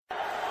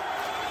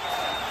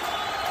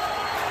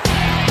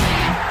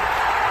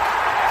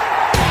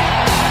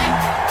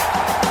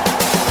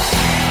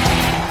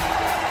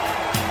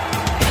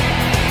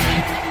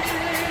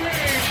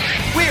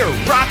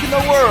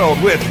the world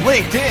with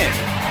LinkedIn.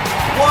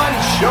 One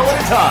show at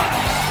a time.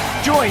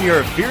 Join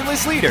your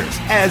fearless leaders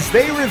as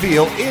they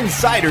reveal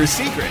insider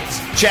secrets,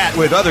 chat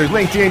with other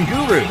LinkedIn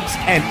gurus,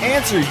 and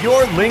answer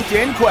your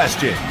LinkedIn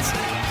questions.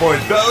 For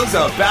those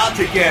about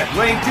to get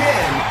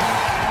LinkedIn,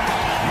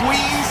 we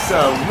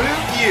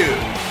salute you.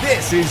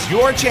 This is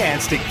your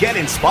chance to get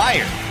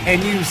inspired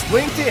and use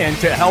LinkedIn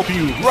to help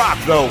you rock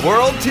the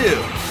world too.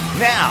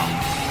 Now,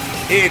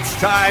 it's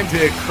time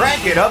to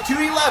crank it up to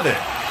 11.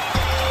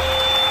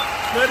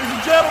 Ladies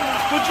and gentlemen,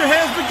 put your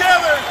hands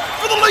together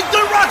for the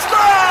LinkedIn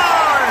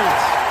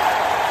Rockstars!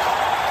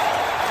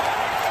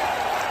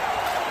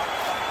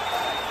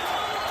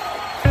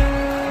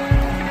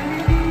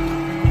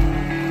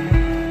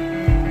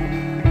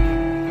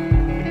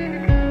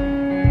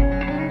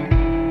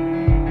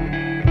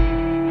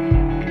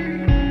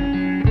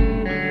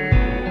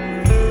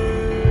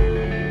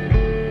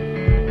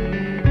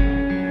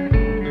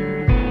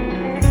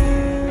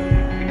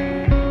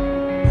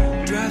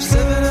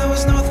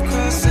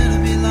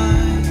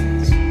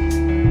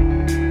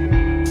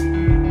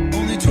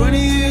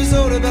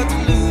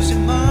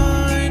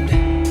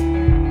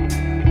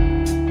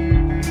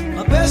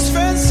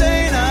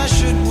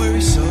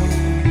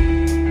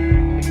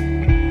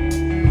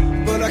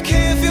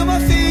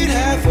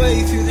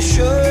 Through the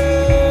show,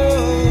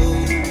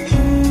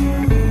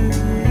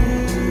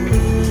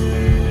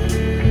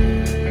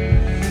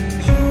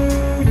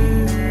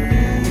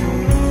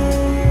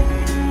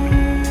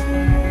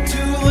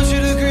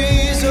 200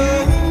 degrees,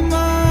 oh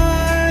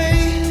my.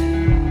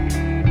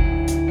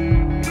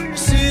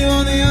 See you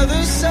on the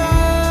other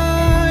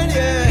side,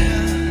 yeah.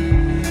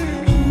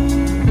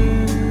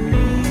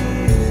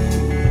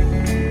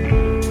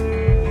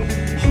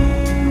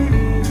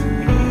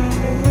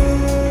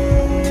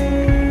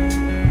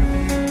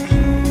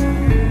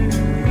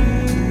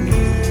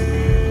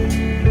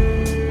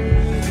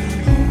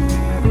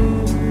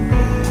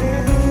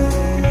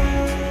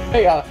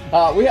 Hey,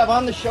 we have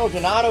on the show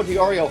Donato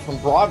D'Orio from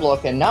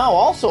Broadlook, and now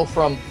also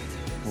from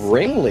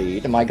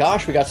Ringlead. My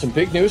gosh, we got some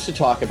big news to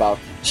talk about.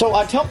 So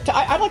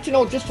I'd like to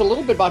know just a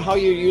little bit about how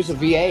you use a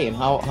VA and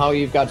how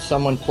you've got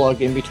someone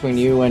plugged in between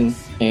you and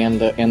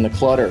the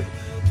clutter.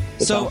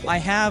 So I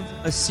have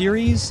a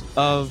series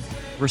of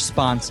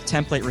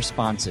template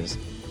responses,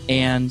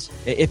 and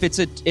if it's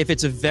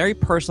a very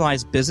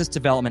personalized business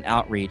development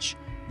outreach,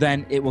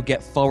 then it will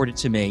get forwarded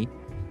to me.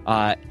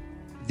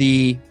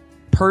 The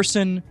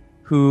person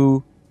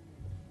who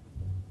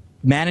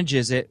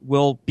manages it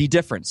will be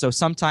different. So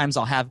sometimes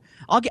I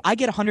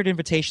get 100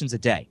 invitations a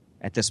day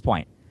at this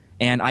point,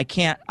 and I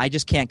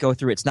just can't go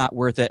through. It's not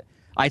worth it.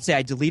 I'd say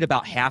I delete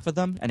about half of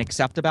them and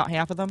accept about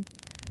half of them.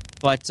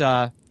 But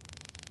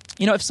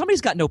if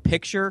somebody's got no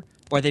picture,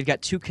 or they've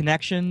got two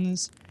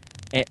connections,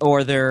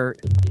 or they're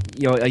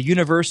a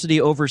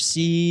university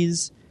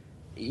overseas,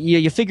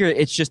 you figure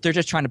they're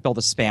just trying to build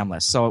a spam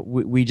list. So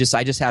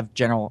I just have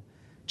general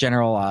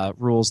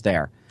rules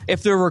there.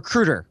 If they're a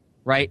recruiter,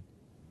 right,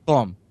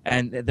 boom,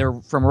 and they're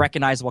from a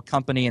recognizable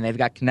company and they've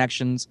got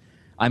connections,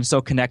 I'm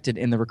so connected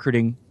in the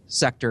recruiting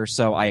sector,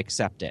 so I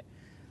accept it.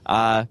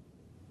 And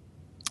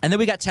then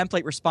we got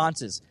template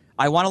responses.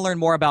 I want to learn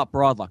more about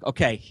Broadlook.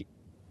 Okay,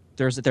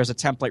 there's a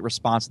template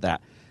response to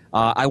that.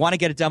 I want to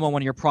get a demo of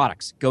one of your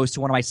products. Goes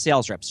to one of my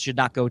sales reps. Should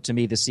not go to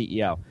me, the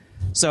CEO.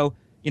 So,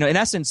 in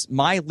essence,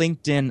 my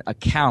LinkedIn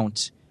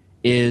account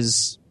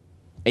is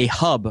a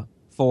hub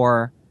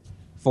for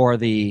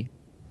the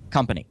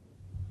company,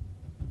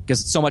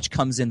 because so much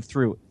comes in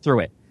through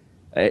it,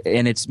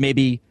 and it's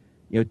maybe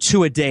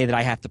 2 a day that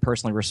I have to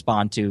personally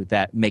respond to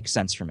that makes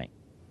sense for me.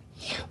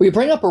 Well, you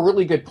bring up a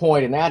really good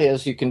point, and that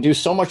is you can do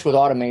so much with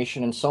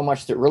automation and so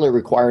much that really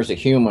requires a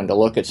human to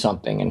look at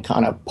something and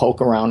kind of poke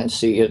around and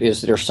see,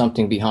 is there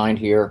something behind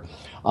here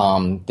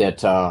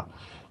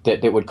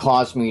that would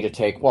cause me to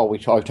take, we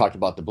talked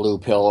about the blue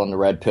pill and the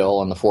red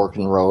pill and the fork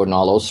in the road and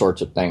all those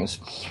sorts of things.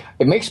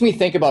 It makes me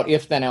think about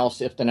if then else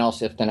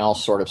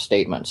sort of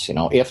statements.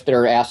 If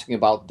they're asking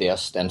about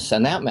this, then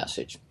send that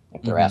message.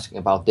 If they're asking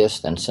about this,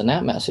 then send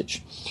that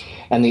message.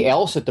 And the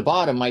else at the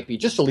bottom might be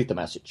just delete the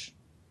message.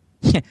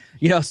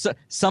 So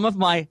some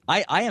of I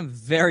am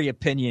very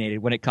opinionated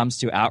when it comes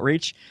to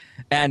outreach,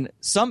 and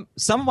some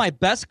of my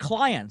best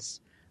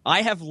clients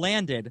I have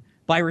landed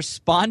by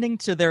responding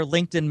to their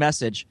LinkedIn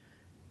message.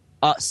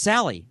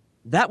 Sally,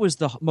 that was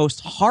the most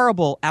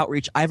horrible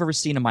outreach I've ever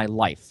seen in my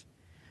life.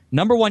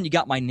 Number one, you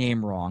got my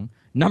name wrong.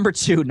 Number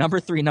two, number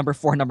three, number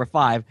four, number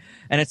five.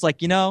 And it's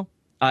like,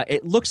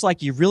 it looks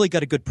like you really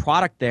got a good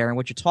product there and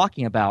what you're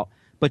talking about,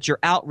 but your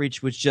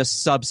outreach was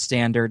just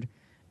substandard.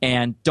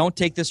 And don't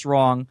take this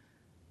wrong.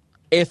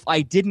 If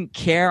I didn't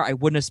care, I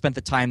wouldn't have spent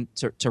the time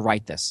to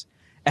write this.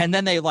 And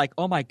then they like,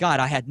 oh my God,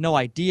 I had no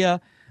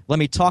idea. Let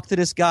me talk to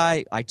this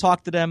guy. I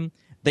talked to them.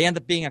 They end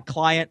up being a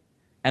client.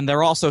 And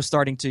they're also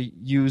starting to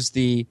use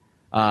the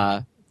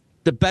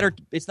better.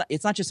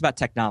 It's not just about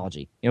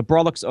technology.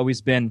 Broadlook's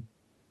always been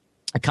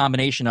a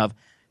combination of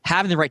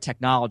having the right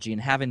technology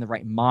and having the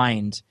right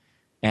mind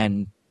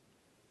and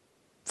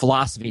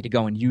philosophy to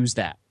go and use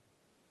that.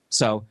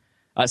 So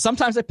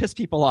Sometimes I piss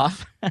people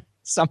off.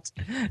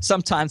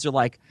 Sometimes they're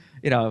like,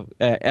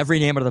 every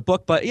name of the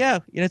book. But yeah,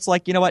 it's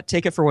like, you know what?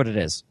 Take it for what it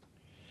is.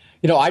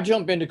 I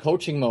jump into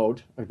coaching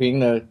mode, being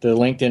the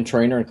LinkedIn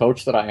trainer and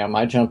coach that I am.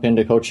 I jump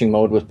into coaching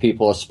mode with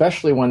people,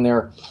 especially when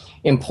they're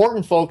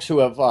important folks who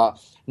have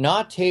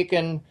not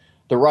taken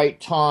the right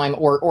time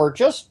or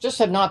just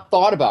have not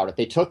thought about it.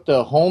 They took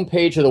the home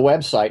page of the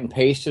website and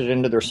pasted it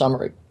into their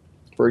summary,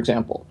 for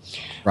example.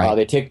 Right.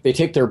 They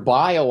take their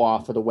bio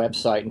off of the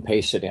website and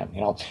paste it in.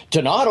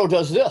 Donato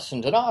does this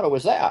and Donato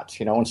is that,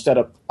 instead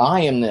of I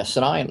am this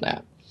and I am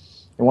that.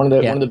 And one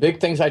of the big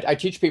things I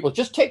teach people,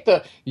 just take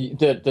the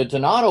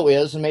Donato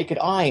is and make it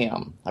I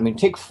am. I mean,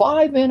 take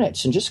 5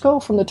 minutes and just go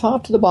from the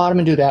top to the bottom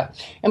and do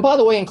that. And by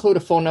the way, include a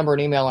phone number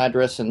and email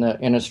address and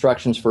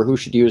instructions for who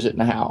should use it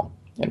and how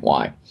and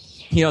why.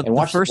 And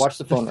watch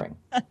the phone ring.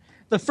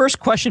 The first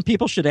question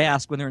people should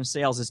ask when they're in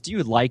sales is, do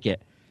you like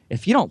it?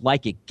 If you don't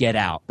like it, get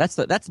out. That's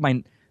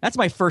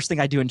my first thing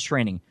I do in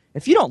training.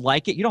 If you don't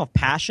like it, you don't have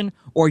passion,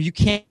 or you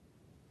can't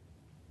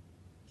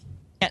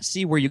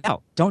see where you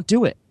go, don't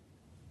do it.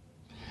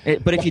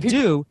 But if you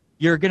do,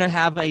 you're going to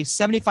have a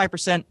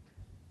 75%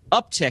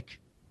 uptick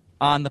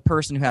on the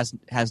person who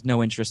has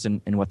no interest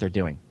in what they're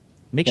doing.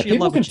 Make sure you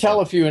people love can tell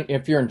if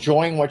you're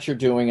enjoying what you're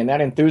doing, and that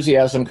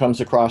enthusiasm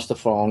comes across the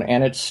phone,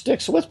 and it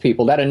sticks with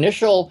people. That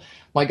initial,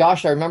 my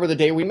gosh, I remember the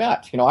day we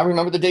met. I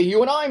remember the day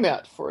you and I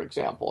met, for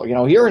example.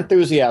 Your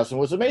enthusiasm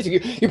was amazing.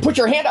 You put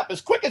your hand up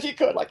as quick as you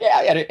could, like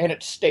and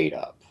it stayed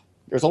up.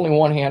 There's only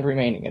one hand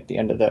remaining at the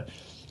end of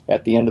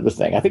the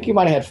thing. I think you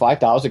might have had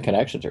 5,000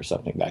 connections or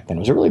something back then.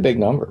 It was a really big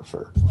number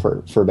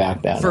for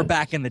back then. For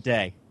back in the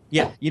day,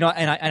 yeah.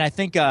 And I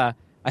think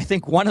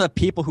one of the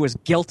people who was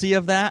guilty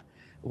of that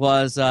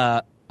was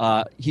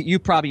you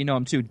probably know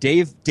him too,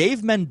 Dave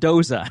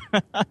Mendoza.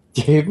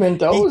 Dave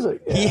Mendoza.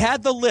 He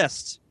had the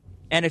list,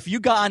 and if you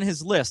got on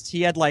his list,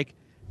 he had like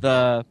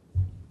the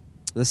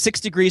 6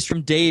 Degrees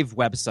from Dave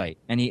website,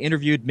 and he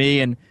interviewed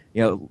me and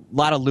a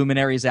lot of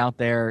luminaries out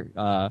there.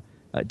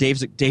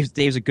 Dave's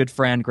a good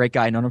friend, great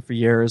guy, known him for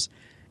years,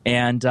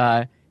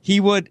 and he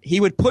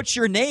would put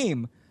your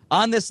name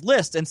on this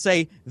list and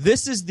say,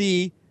 this is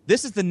the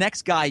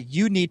next guy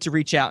you need to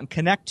reach out and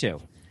connect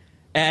to.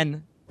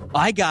 And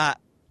I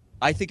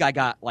think I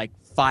got like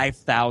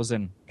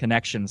 5,000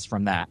 connections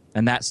from that,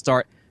 and that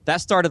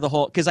started the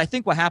whole. Because I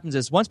think what happens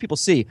is once people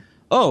see,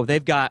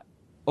 they've got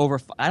over.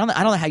 I don't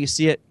know how you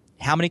see it,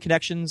 how many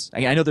connections.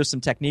 I know there's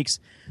some techniques,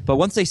 but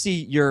once they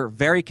see you're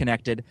very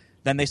connected,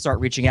 then they start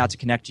reaching out to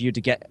connect to you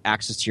to get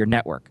access to your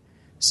network.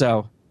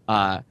 So,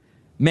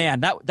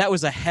 man, that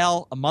was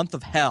a month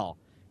of hell,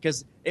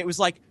 because it was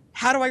like,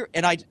 how do I?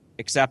 And I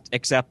accept,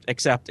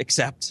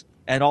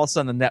 and all of a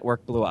sudden the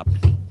network blew up.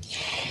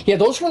 Yeah,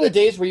 those were the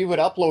days where you would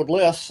upload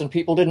lists, and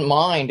people didn't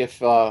mind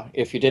if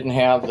you didn't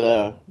have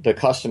the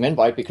custom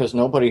invite, because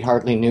nobody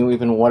hardly knew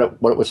even what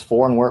it was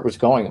for and where it was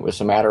going. It was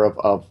a matter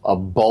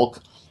of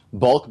bulk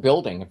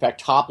building. In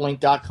fact,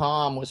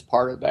 toplink.com was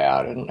part of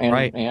that, and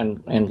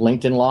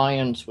LinkedIn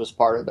Lions was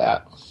part of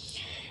that.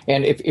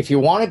 And if you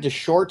wanted to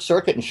short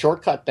circuit and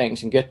shortcut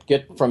things and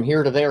get from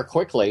here to there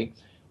quickly,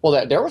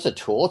 well, there was a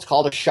tool. It's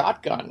called a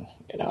shotgun,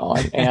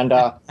 and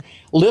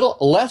little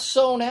less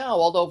so now.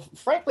 Although,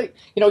 frankly,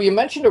 you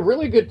mentioned a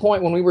really good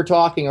point when we were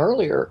talking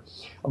earlier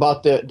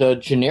about the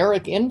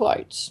generic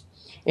invites.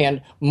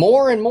 And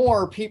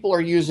more people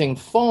are using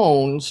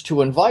phones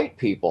to invite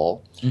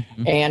people,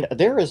 and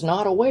there is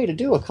not a way to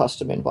do a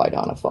custom invite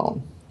on a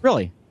phone.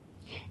 Really?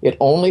 It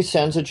only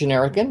sends a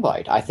generic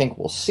invite. I think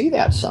we'll see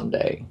that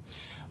someday.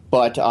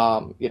 But,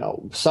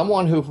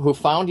 someone who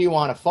found you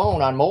on a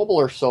phone, on mobile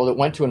or so, that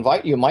went to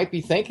invite you might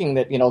be thinking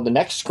that, the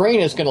next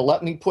screen is going to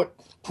let me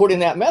put in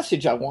that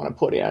message I want to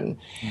put in.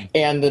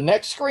 And the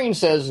next screen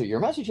says, your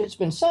message has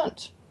been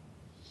sent.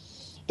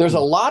 There's a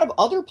lot of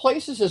other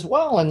places as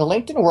well in the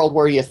LinkedIn world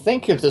where you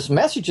think if this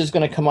message is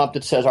going to come up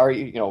that says, are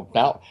you,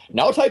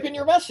 now type in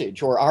your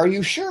message, or are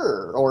you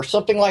sure, or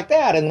something like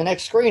that. And the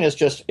next screen is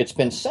just, it's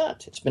been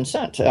sent. It's been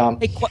sent.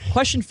 Hey,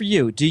 question for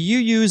you. Do you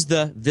use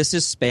the "this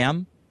is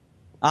spam"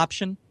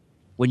 option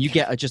when you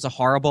get just a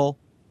horrible,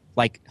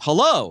 like,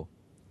 hello,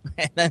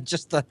 and then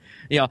just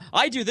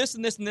I do this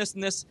and this and this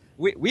and this.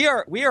 We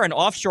are an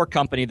offshore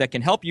company that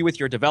can help you with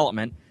your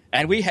development,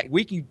 and we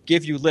can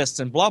give you lists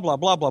and blah blah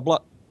blah blah blah.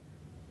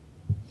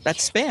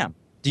 That's spam.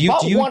 Do you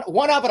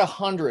one out of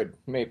 100,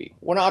 maybe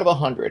 1 out of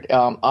 100?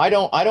 I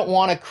don't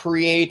want to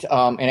create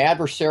an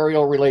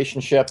adversarial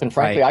relationship, and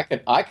frankly,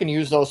 right. I can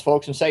use those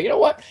folks and say, you know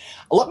what,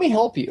 let me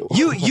help you.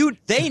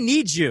 They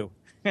need you.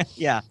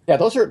 Yeah.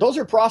 Those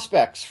are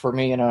prospects for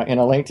me in a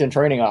LinkedIn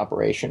training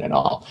operation and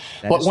all.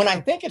 But when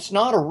I think it's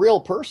not a real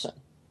person,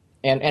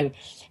 and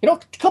a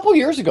couple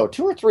years ago,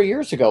 2 or 3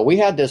 years ago, we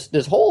had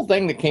this whole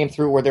thing that came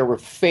through where there were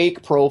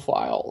fake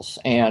profiles,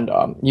 and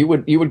you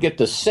would get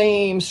the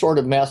same sort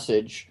of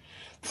message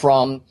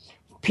from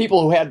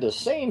people who had the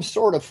same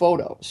sort of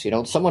photos.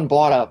 Someone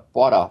bought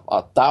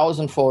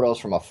 1,000 photos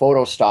from a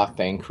photo stock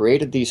thing,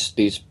 created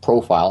these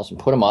profiles and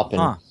put them up,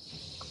 and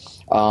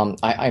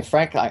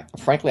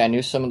Frankly, I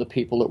knew some of the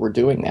people that were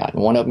doing that,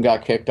 and one of them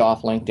got kicked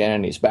off LinkedIn,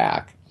 and he's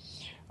back.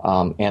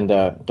 And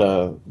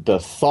the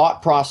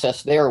thought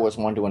process there was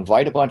one to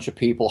invite a bunch of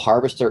people,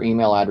 harvest their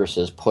email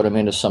addresses, put them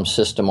into some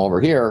system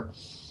over here,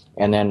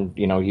 and then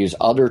use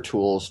other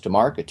tools to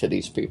market to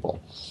these people.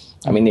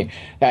 I mean,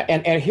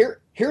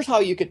 here's how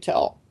you could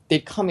tell.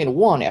 They'd come in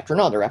one after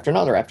another, after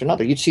another, after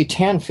another. You'd see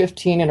 10,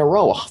 15 in a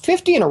row,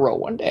 50 in a row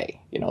one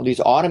day.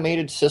 These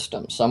automated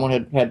systems.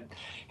 Someone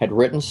had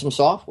written some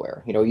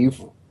software. You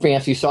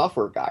fancy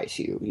software guys,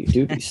 you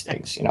do these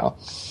things.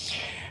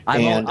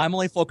 I'm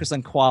only focused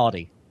on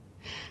quality.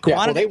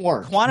 They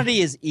weren't.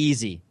 Quantity is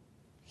easy.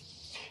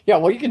 Yeah,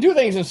 well, you can do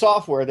things in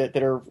software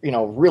that are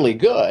really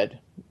good,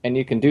 and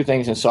you can do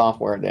things in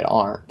software that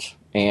aren't.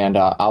 And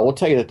I will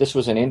tell you that this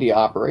was an India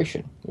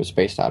operation. It was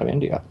based out of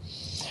India.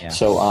 Yeah.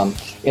 So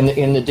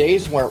in the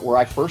days where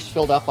I first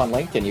filled up on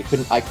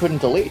LinkedIn, I couldn't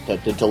delete. The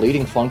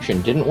deleting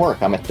function didn't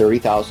work. I'm at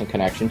 30,000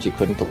 connections. You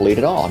couldn't delete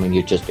at all. I mean,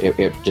 it just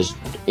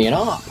in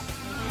up.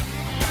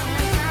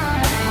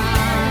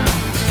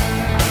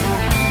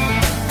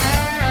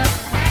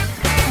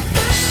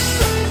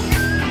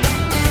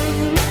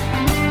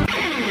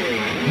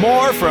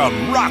 More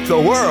from Rock the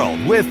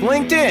World with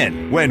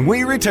LinkedIn when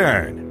we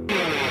return.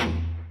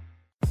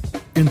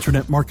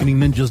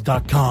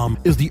 InternetMarketingNinjas.com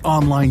is the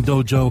online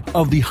dojo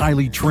of the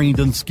highly trained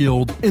and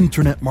skilled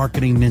Internet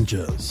Marketing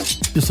Ninjas.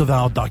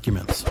 Disavow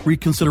documents,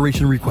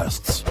 reconsideration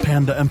requests,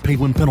 panda and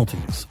penguin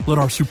penalties. Let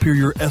our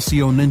superior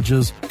SEO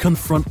ninjas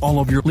confront all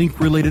of your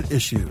link-related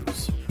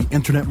issues. The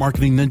Internet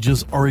Marketing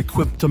Ninjas are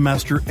equipped to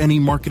master any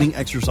marketing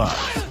exercise,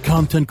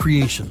 content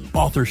creation,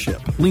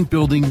 authorship, link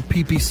building,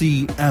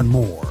 PPC, and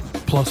more.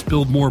 Plus,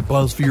 build more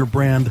buzz for your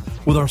brand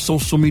with our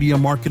social media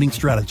marketing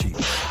strategy.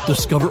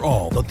 Discover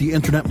all that the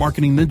Internet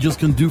Marketing Ninjas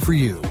can do for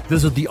you.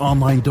 Visit the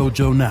online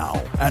dojo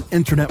now at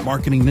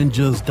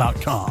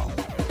InternetMarketingNinjas.com.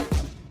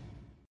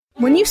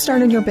 When you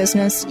started your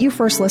business, you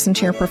first listened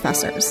to your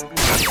professors.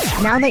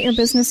 Now that your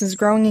business is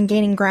growing and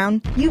gaining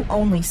ground, you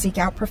only seek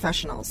out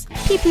professionals.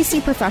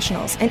 PPC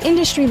Professionals, an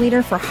industry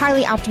leader for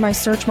highly optimized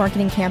search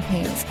marketing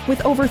campaigns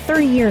with over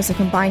 30 years of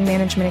combined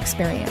management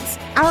experience.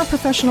 Our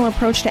professional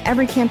approach to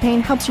every campaign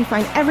helps you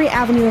find every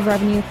avenue of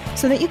revenue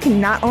so that you can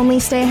not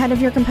only stay ahead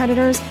of your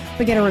competitors,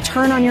 but get a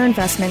return on your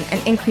investment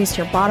and increase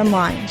your bottom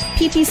line.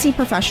 PPC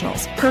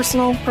Professionals,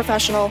 personal,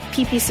 professional,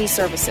 PPC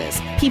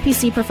services.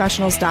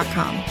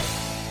 PPCprofessionals.com.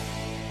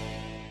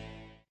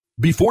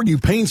 Before you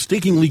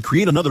painstakingly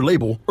create another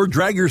label or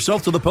drag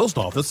yourself to the post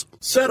office,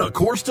 set a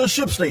course to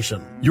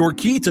ShipStation, your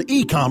key to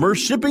e-commerce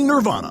shipping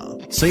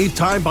nirvana. Save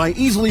time by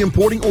easily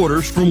importing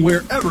orders from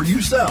wherever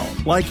you sell,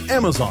 like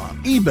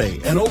Amazon,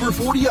 eBay, and over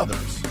 40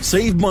 others.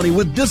 Save money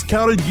with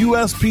discounted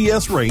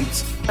USPS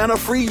rates and a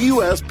free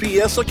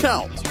USPS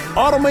account.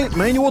 Automate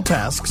manual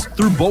tasks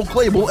through bulk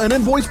label and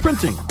invoice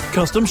printing,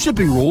 custom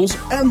shipping rules,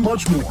 and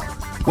much more.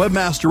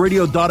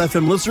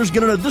 WebmasterRadio.fm listeners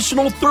get an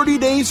additional 30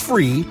 days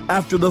free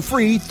after the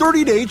free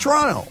 30-day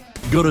trial.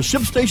 Go to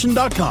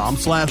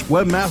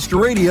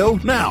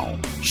ShipStation.com/WebmasterRadio now.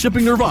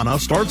 Shipping Nirvana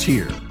starts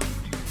here.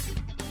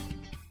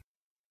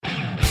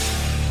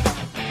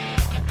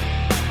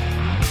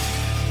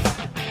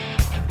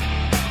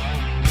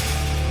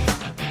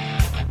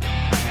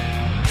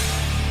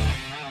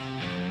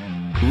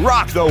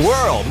 Rock the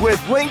World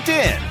with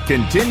LinkedIn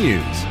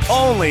continues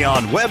only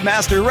on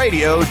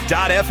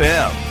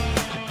WebmasterRadio.fm.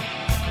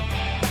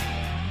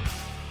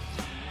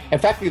 In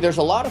fact, there's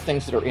a lot of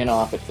things that are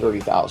in-op at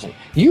 30,000.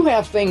 You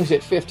have things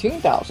at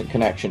 15,000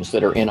 connections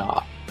that are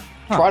in-op.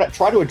 Huh.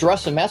 Try to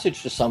address a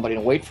message to somebody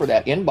and wait for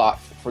that inbox,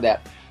 for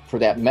that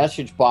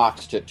message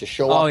box to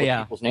show up with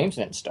people's names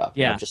in it and stuff.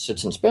 Yeah. It just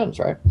sits and spins,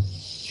 right?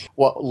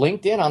 Well,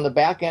 LinkedIn on the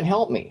back end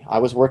helped me. I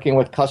was working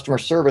with customer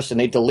service, and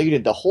they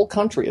deleted the whole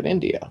country of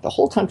India, the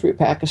whole country of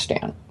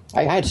Pakistan.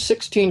 I had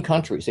 16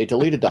 countries. They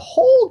deleted the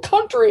whole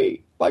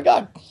country. My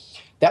God.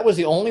 That was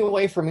the only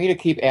way for me to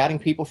keep adding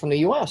people from the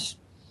U.S.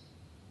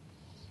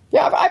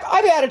 Yeah,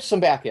 I've added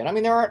some back in. I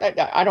mean,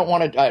 I don't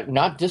want to,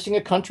 not dissing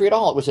a country at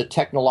all. It was a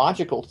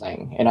technological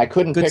thing, and I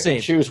couldn't pick and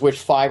choose which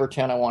 5 or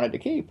 10 I wanted to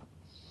keep.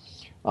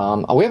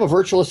 We have a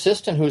virtual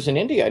assistant who's in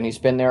India, and he's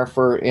been there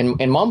in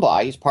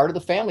Mumbai. He's part of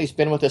the family. He's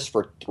been with us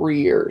for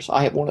 3 years.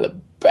 I have one of the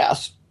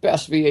best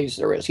VAs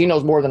there is. He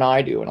knows more than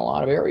I do in a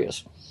lot of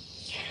areas.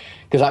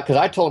 Because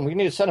I told him we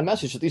need to send a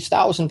message to these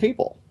 1,000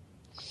 people.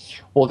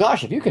 Well,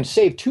 gosh, if you can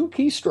save 2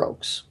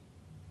 keystrokes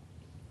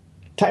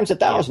times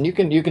 1,000,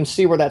 you can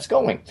see where that's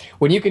going.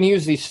 When you can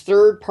use these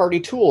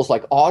third-party tools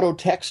like Auto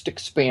Text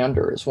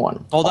Expander is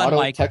one. Hold on,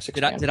 Mike.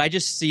 Did I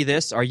just see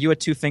this? Are you a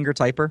 2-finger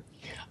typer?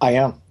 I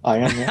am.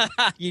 Yeah.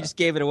 You just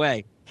gave it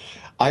away.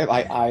 I'm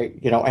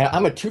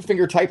a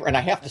 2-finger typer, and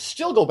I have to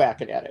still go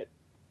back and edit.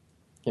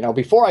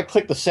 Before I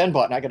click the send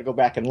button, I got to go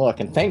back and look.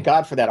 And thank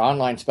God for that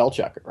online spell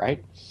checker,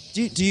 right?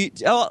 Do you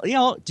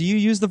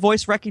use the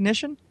voice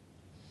recognition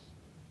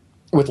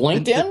with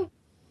LinkedIn?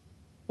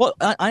 Well,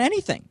 on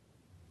anything.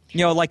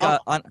 Are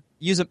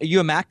you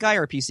a Mac guy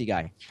or a PC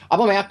guy?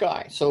 I'm a Mac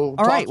guy. So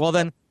all right. Well,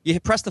 then you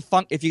press the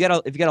if you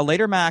got a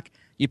later Mac,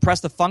 you press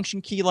the function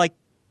key like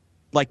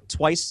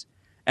twice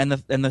and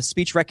the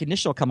speech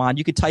recognition will come on.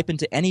 You could type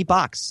into any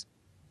box.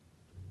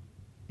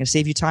 Gonna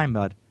save you time,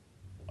 bud.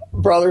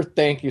 Brother,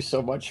 thank you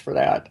so much for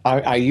that.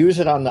 I use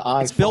it on the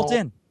iPhone. It's built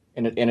in.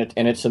 And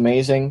it's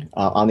amazing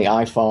on the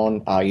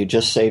iPhone. You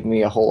just saved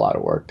me a whole lot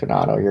of work,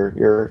 Donato.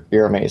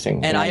 You're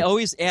amazing. And I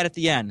always add at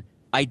the end,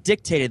 I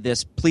dictated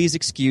this. Please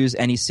excuse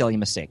any silly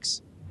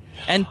mistakes.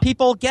 And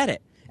people get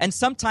it. And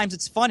sometimes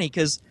it's funny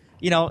because,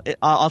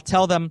 I'll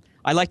tell them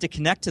I like to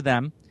connect to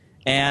them,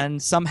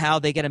 and somehow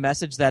they get a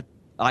message that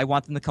I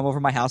want them to come over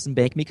to my house and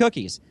bake me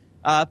cookies.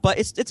 But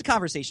it's a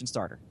conversation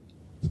starter.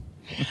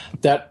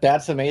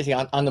 That's amazing.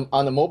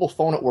 On the mobile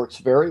phone, it works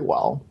very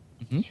well.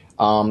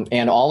 Mm-hmm.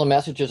 And all the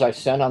messages I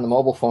send on the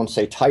mobile phone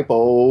say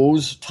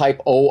typos, type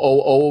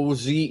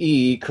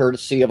OOOZE,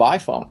 courtesy of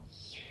iPhone.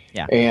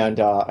 Yeah. And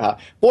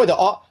boy,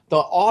 the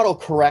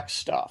autocorrect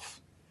stuff.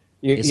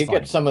 You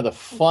get some of the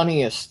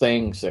funniest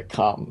things that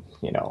come.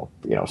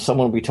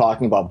 Someone will be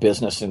talking about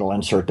business and it'll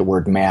insert the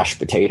word mashed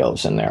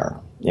potatoes in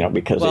there.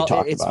 Because they talk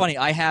about. It's funny.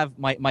 I have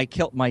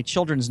my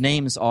children's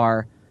names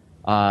are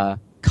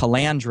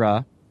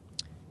Calandra,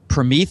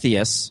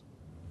 Prometheus,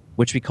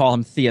 which we call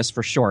him Theus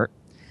for short,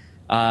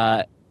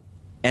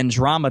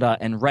 Andromeda,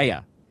 and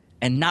Rhea,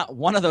 and not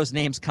one of those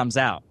names comes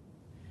out.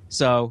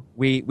 So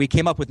we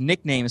came up with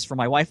nicknames for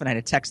my wife and I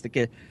to text the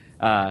kid.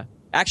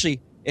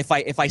 Actually, if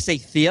I say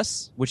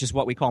Theus, which is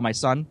what we call my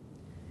son,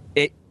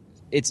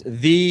 it's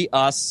the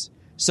us.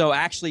 So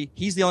actually,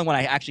 he's the only one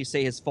I actually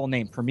say his full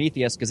name,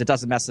 Prometheus, because it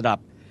doesn't mess it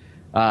up.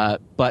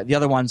 But the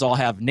other ones all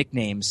have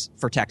nicknames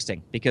for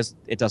texting because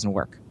it doesn't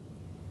work.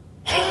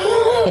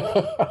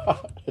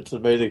 It's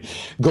amazing.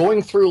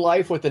 Going through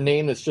life with a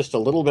name that's just a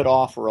little bit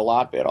off or a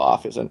lot bit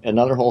off is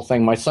another whole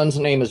thing. My son's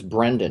name is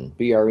Brendan,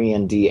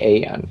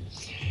 Brendan,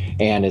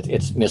 and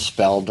it's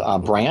misspelled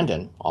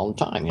Brandon all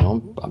the time.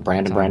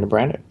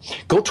 Brandon.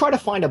 Go try to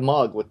find a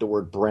mug with the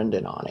word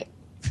Brendan on it.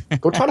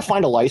 Go try to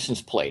find a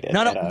license plate.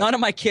 None of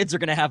my kids are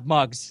going to have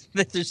mugs.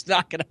 They're just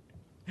not going to.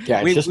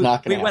 Yeah, it's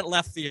not going to. We went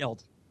left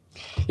field.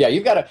 Yeah,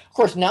 you've got to. Of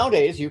course,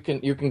 nowadays you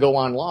can go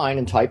online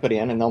and type it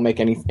in, and they'll make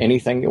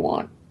anything you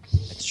want.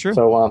 It's true.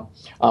 So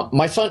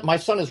my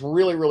son is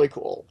really, really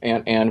cool,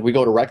 and we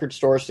go to record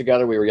stores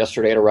together. We were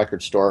yesterday at a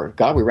record store.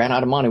 God, we ran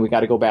out of money. We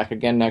got to go back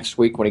again next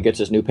week when he gets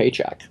his new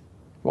paycheck.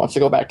 He wants to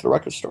go back to the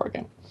record store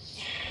again.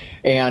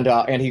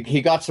 And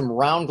he got some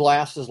round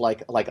glasses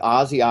like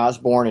Ozzy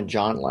Osbourne and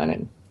John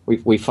Lennon.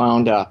 We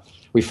found a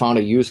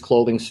used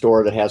clothing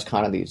store that has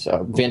kind of these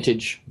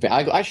vintage.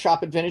 I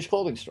shop at vintage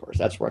clothing stores.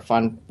 That's where I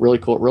find really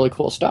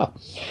cool stuff.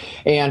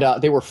 And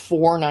they were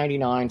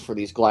 $4.99 for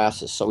these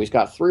glasses. So he's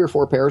got 3 or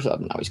 4 pairs of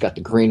them now. He's got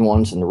the green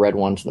ones and the red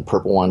ones and the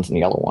purple ones and the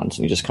yellow ones.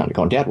 And he's just kind of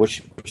going, Dad,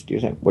 which do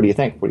you think? What do you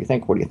think? What do you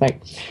think? What do you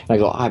think? And I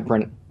go,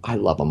 Brendan, I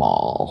love them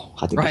all.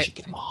 I think we should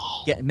get them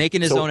all. Yeah,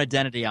 making his own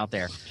identity out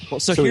there. Well,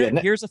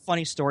 here's a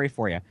funny story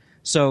for you.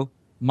 So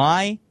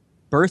my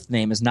birth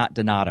name is not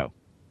Donato.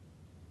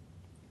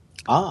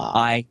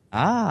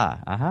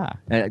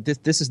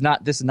 This is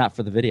not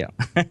for the video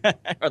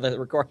or the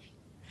record.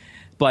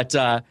 But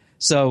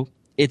so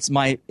it's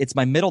my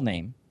middle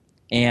name,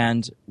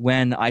 and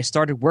when I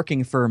started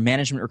working for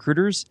Management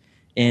Recruiters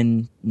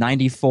in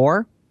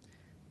 '94,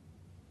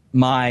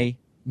 my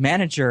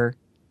manager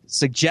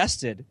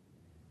suggested,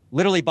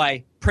 literally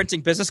by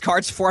printing business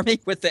cards for me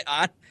with it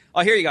on,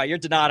 oh, here you go, you're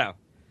Donato.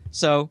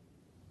 So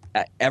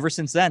ever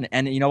since then,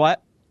 and you know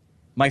what?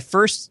 My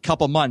first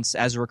couple months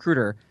as a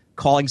recruiter,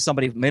 calling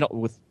somebody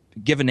with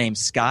given name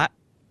Scott.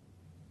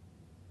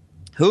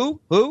 Who?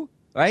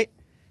 Right?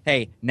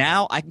 Hey,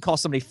 now I can call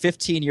somebody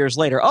 15 years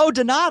later. Oh,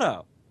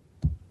 Donato.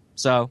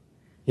 So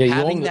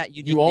having that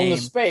unique you own name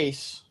the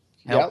space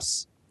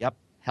helps. Yep,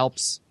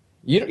 helps.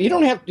 You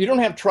don't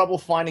have trouble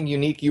finding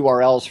unique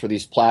URLs for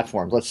these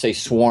platforms. Let's say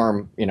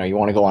Swarm. You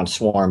want to go on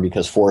Swarm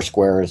because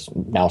Foursquare has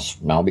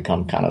now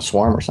become kind of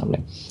Swarm or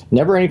something.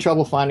 Never any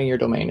trouble finding your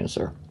domain, is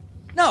there?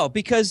 No,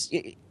 because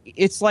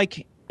it's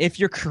like, if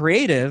you're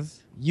creative,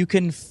 you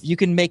can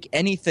make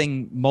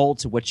anything mold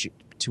to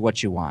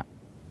what you want.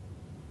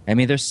 I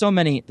mean, there's so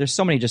many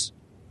just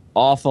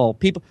awful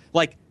people.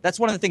 Like, that's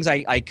one of the things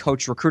I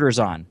coach recruiters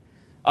on.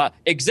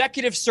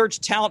 Executive search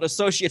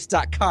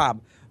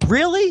talentassociates.com.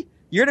 Really?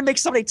 You're going to make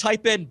somebody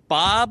type in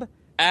Bob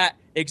at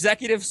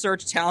executive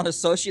search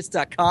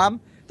talentassociates.com?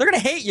 They're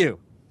going to hate you.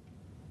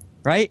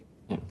 Right?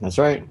 That's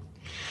right.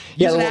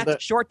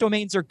 Short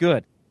domains are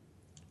good.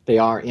 They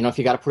are. If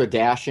you got to put a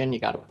dash in, you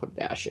got to put a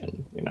dash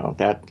in.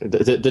 That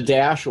the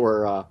dash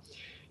or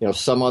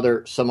some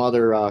other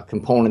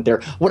component there.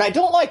 What I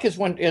don't like is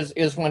when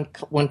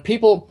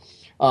people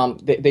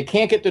they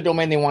can't get the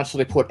domain they want, so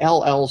they put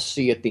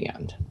LLC at the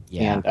end.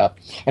 Yeah.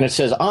 And it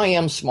says I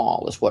am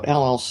small is what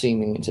LLC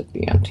means at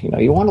the end.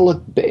 You want to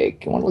look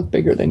big. You want to look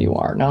bigger than you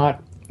are,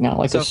 not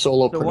like a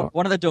solopreneur. So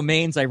one of the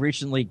domains I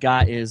recently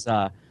got is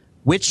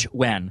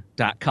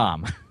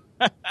whichwhen.com.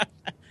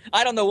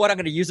 I don't know what I'm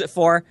going to use it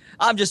for.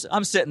 I'm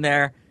sitting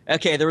there.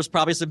 Okay, there was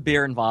probably some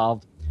beer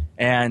involved,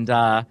 and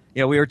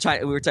we were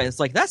trying. It's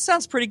like, that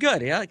sounds pretty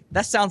good. Yeah,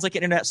 that sounds like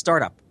an internet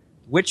startup.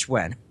 Which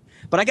when?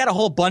 But I got a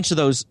whole bunch of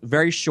those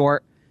very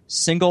short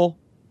single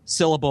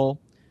syllable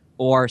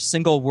or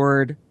single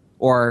word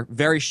or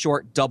very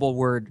short double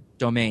word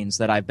domains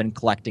that I've been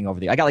collecting over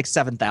I got like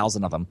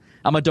 7,000 of them.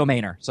 I'm a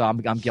domainer, so I'm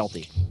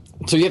guilty.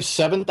 So you have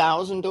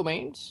 7,000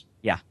 domains?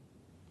 Yeah.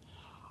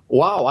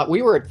 Wow,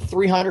 we were at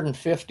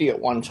 350 at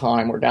one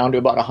time. We're down to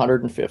about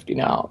 150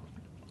 now.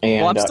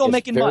 And I'm still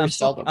making money.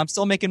 Seldom. I'm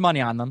still making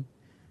money on them.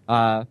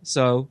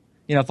 So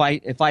if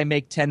I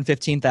make 10,000,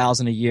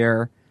 15,000 a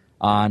year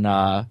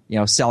on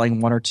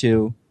selling one or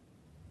two,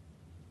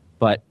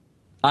 but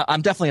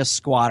I'm definitely a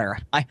squatter.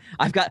 I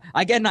get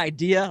an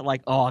idea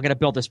like, oh, I'm gonna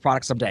build this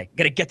product someday. I'm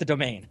gonna get the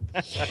domain.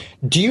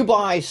 Do you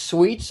buy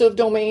suites of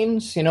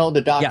domains?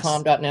 The Yes.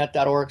 .com, .net,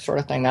 .org sort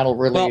of thing. That'll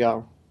really.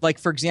 Like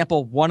for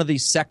example, one of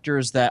these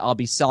sectors that I'll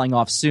be selling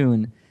off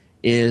soon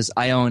is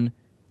I own,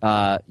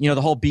 the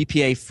whole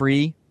BPA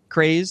free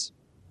craze.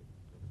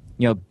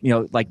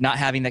 Like not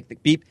having the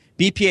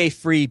BPA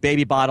free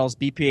baby bottles,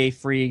 BPA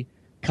free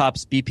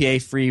cups,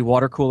 BPA free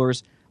water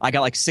coolers. I got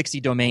like 60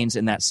 domains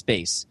in that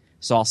space.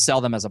 So I'll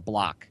sell them as a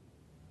block.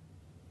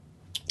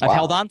 I've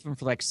held on to them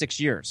for like 6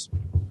 years.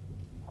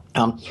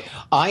 I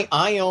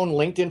own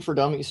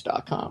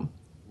LinkedInfordummies.com.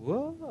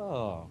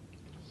 Whoa.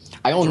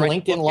 I own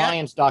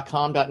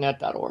LinkedInLions.com,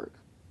 .net, .org.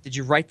 Did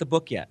you write the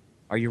book yet?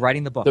 Are you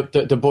writing the book?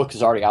 The book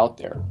is already out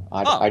there.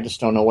 I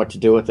just don't know what to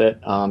do with it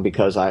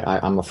because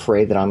I'm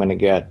afraid that I'm going to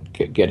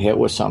get hit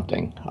with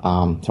something.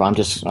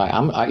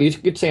 So you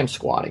could say I'm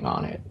squatting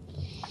on it.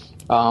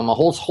 A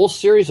whole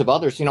series of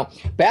others.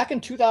 Back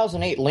in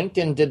 2008,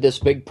 LinkedIn did this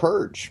big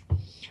purge.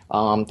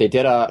 They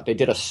did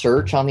a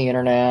search on the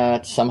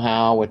internet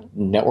somehow with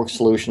Network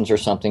Solutions or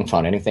something,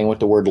 found anything with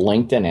the word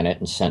LinkedIn in it,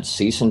 and sent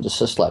cease and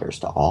desist letters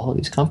to all of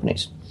these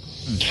companies.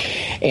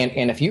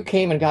 And if you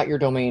came and got your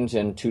domains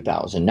in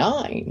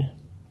 2009,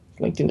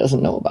 LinkedIn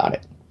doesn't know about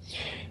it.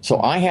 So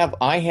I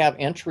have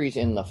entries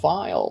in the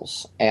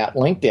files at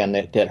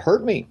LinkedIn that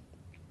hurt me.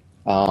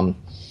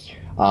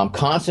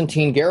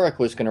 Constantine Garrick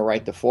was going to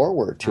write the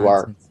foreword to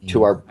our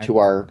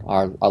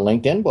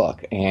LinkedIn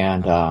book,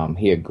 and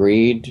he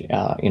agreed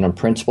in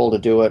principle to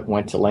do it.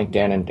 Went to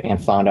LinkedIn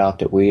and found out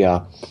that we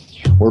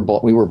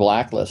were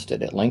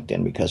blacklisted at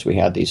LinkedIn because we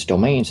had these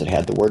domains that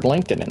had the word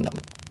LinkedIn in them.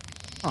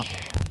 Huh.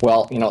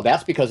 Well,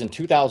 that's because in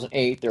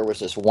 2008 there was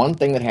this one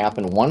thing that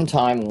happened one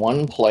time,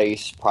 one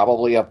place,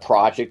 probably a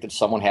project that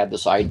someone had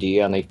this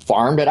idea and they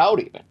farmed it out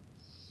even.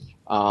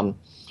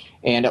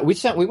 And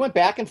we went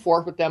back and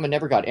forth with them and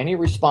never got any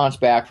response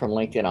back from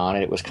LinkedIn on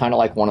it. It was kind of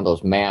like one of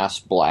those mass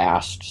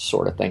blast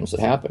sort of things that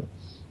happen.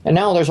 And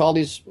now there's all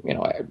these,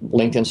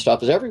 LinkedIn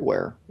stuff is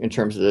everywhere in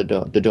terms of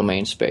the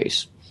domain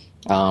space.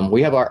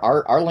 We have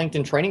our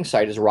LinkedIn training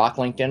site is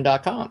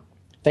rocklinkedin.com.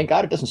 Thank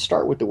God it doesn't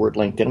start with the word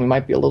LinkedIn. We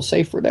might be a little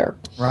safer there.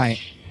 Right.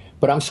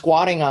 But I'm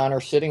squatting on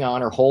or sitting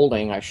on or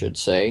holding, I should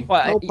say.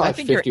 Well, I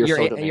think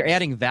you're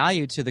adding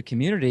value to the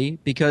community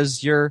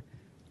because you're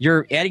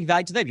adding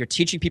value to them. You're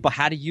teaching people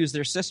how to use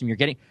their system.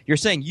 You're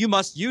saying you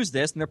must use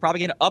this, and they're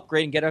probably going to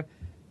upgrade and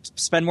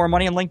spend more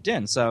money on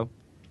LinkedIn. So,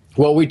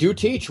 well, we do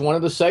teach. One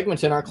of the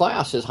segments in our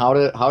class is how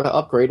to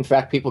upgrade. In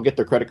fact, people get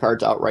their credit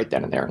cards out right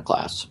then and there in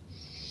class.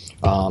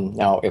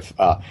 Now, if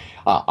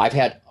I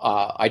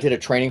did a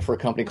training for a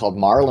company called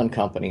Marlin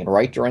Company, and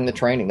right during the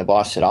training, the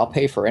boss said, "I'll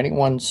pay for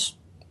anyone's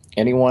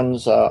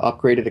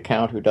upgraded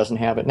account who doesn't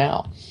have it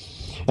now."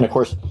 And of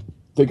course,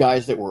 the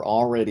guys that were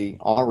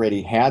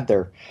already had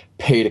their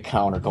paid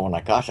account are going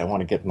like, "Gosh, I want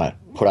to get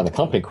put on the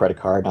company credit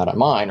card, not on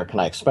mine, or can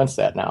I expense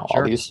that now?"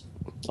 Sure.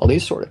 All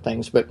these sort of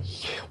things. But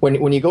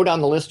when you go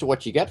down the list of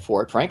what you get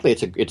for it, frankly,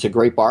 it's a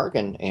great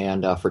bargain.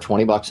 And for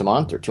 $20 a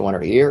month or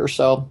 $200 a year or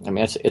so, I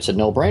mean, it's a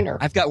no-brainer.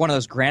 I've got one of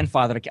those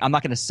grandfather. I'm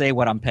not going to say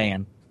what I'm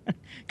paying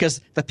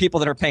because the people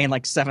that are paying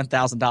like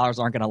 $7,000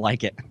 aren't going to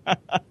like it.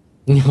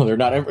 No, they're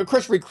not. Of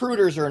course,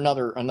 recruiters are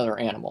another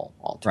animal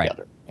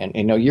altogether. Right.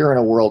 And you're in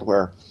a world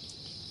where,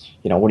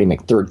 what do you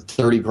make,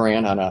 30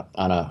 grand on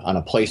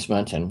a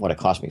placement, and what it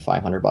cost me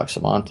 $500 a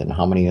month, and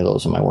how many of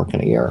those am I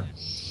working a year?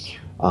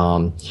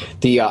 I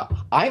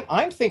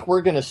think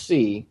we're going to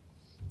see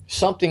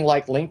something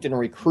like LinkedIn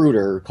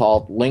Recruiter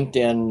called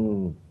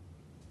LinkedIn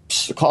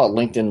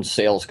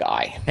Sales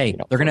Guy. Hey,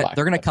 they're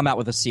gonna come out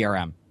with a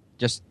CRM.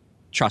 Just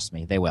trust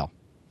me, they will.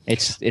 They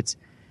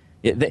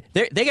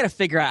got to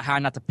figure out how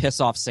not to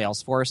piss off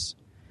Salesforce,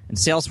 and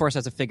Salesforce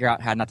has to figure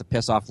out how not to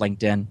piss off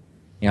LinkedIn.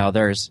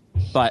 As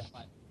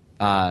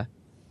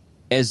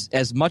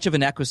much of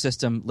an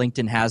ecosystem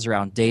LinkedIn has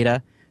around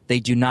data, they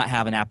do not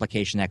have an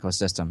application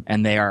ecosystem,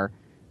 and they are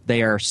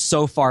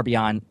so far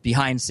behind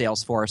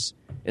Salesforce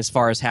as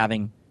far as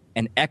having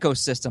an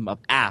ecosystem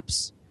of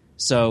apps.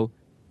 So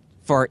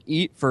for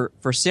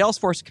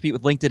Salesforce to compete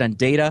with LinkedIn on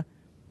data,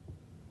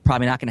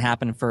 probably not going to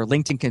happen. For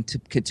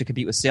LinkedIn to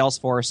compete with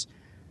Salesforce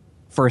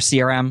for a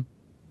CRM,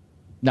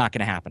 not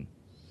going to happen.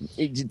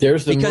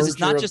 There's the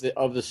merger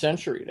of the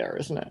century there,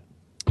 isn't it?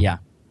 Yeah.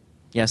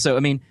 Yeah, so I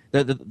mean,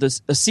 the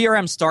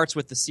CRM starts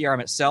with the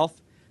CRM itself,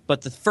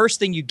 but the first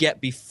thing you get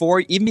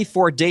before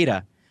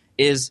data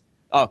is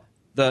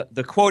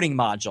the quoting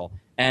module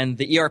and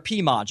the ERP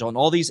module and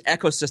all these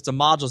ecosystem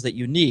modules that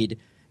you need.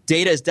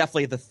 Data is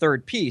definitely the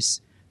third piece,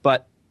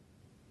 but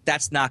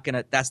that's not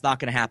gonna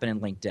happen in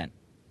LinkedIn.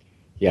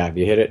 Yeah,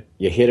 you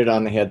hit it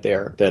on the head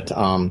there. That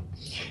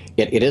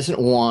it isn't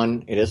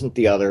one, it isn't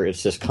the other.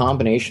 It's this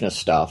combination of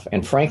stuff,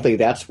 and frankly,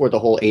 that's where the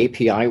whole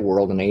API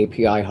world and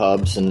API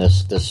hubs and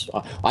this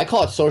I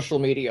call it social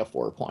media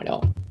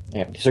 4.0.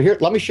 Yeah. So here,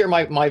 let me share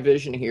my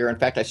vision here. In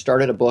fact, I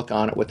started a book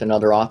on it with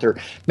another author.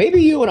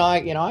 Maybe you and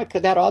I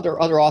could, that other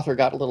author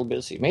got a little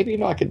busy.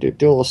 Maybe I could do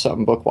a little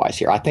something book-wise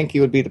here. I think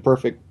you would be the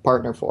perfect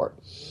partner for it.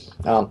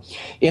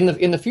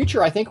 In the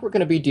future, I think we're going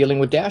to be dealing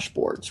with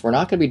dashboards. We're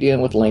not going to be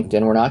dealing with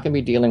LinkedIn. We're not going to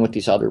be dealing with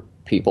these other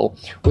people.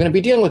 We're going to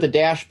be dealing with a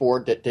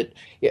dashboard that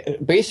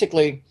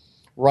basically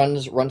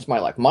runs my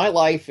life. My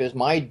life is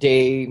my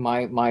day.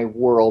 My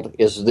world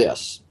is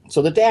this.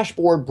 So the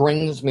dashboard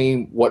brings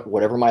me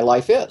whatever my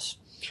life is.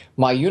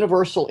 My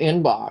universal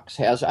inbox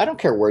has, I don't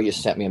care where you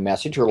sent me a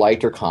message or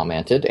liked or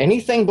commented,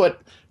 anything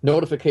but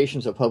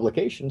notifications of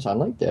publications on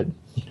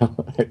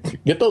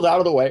LinkedIn. Get those out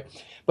of the way.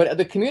 But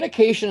the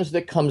communications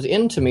that comes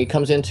into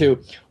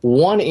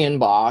one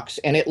inbox,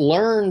 and it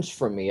learns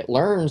from me. It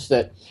learns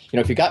that,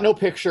 if you got no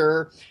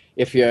picture,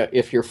 if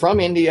you're from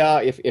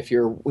India, if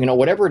you're,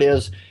 whatever it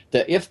is,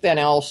 the if then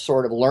else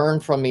sort of learn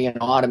from me and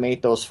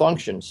automate those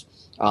functions.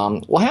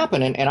 Will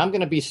happen, and I'm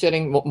going to be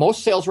sitting.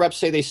 Most sales reps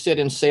say they sit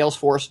in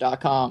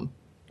Salesforce.com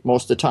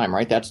most of the time,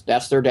 right?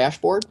 That's their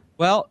dashboard.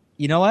 Well,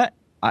 you know what?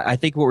 I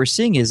think what we're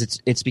seeing is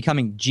it's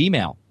becoming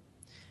Gmail,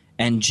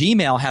 and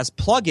Gmail has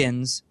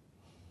plugins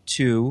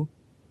to,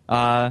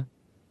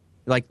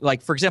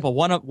 like for example,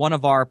 one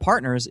of our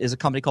partners is a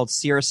company called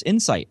Cirrus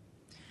Insight,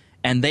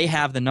 and they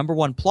have the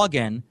 #1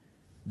 plugin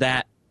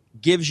that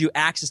gives you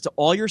access to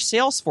all your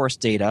Salesforce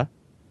data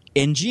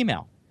in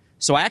Gmail.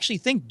 So I actually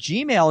think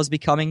Gmail is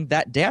becoming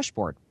that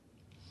dashboard.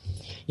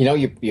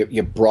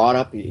 You brought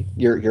up,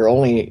 you're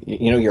only,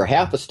 you're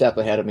half a step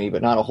ahead of me,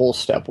 but not a whole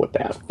step with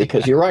that,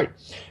 because you're right.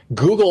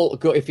 Google,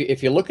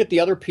 if you look at the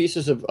other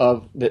pieces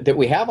of that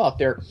we have out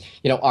there,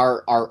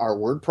 our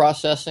word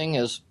processing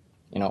is,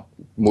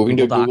 moving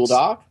to Google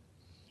Doc.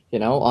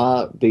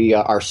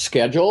 Our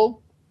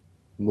schedule,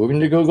 moving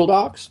to Google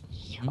Docs.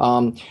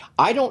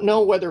 I don't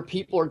know whether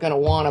people are going to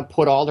want to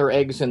put all their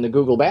eggs in the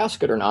Google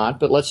basket or not,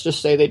 but let's just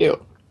say they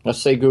do. Let's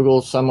say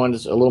Google, someone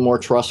is a little more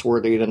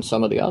trustworthy than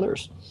some of the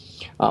others.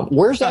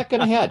 Where's that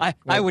going to head?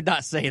 I would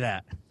not say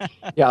that.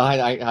 Yeah,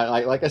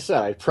 I like I said,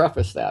 I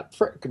preface that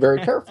very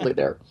carefully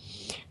there.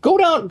 Go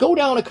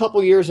down a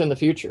couple years in the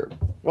future.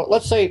 Well,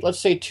 let's say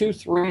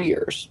 2-3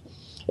 years,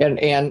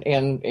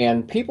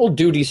 and people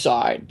do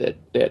decide that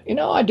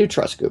I do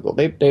trust Google.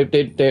 They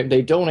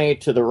donate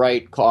to the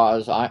right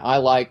cause. I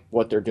like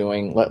what they're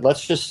doing.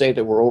 Let's just say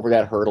that we're over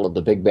that hurdle of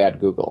the big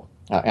bad Google.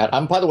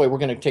 And by the way, we're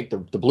going to take the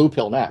blue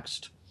pill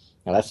next.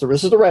 Now this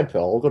is the red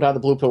pill. We'll go down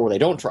the blue pill where they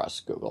don't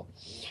trust Google.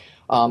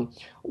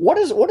 What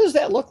does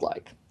that look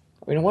like?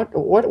 I mean,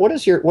 what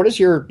does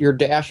your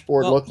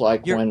dashboard look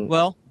like when?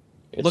 Well,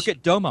 look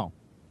at Domo,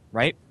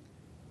 right?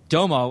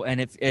 Domo, and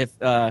if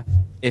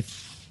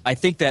I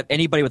think that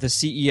anybody with a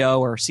CEO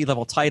or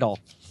C-level title,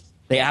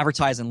 they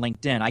advertise on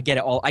LinkedIn. I get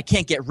it all. I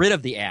can't get rid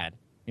of the ad,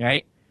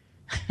 right?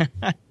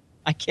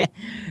 I can't.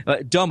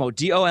 Domo,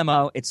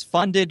 DOMO. It's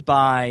funded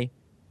by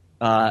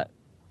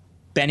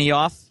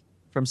Benioff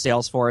from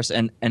Salesforce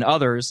and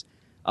others.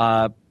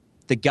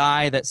 The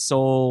guy that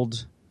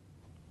sold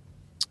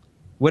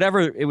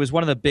whatever, it was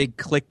one of the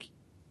big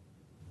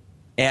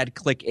ad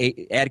click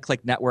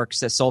networks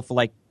that sold for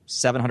like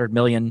 $700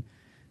 million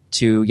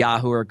to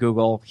Yahoo or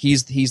Google.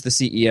 He's the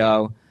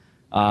CEO,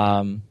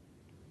 and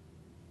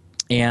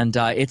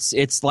it's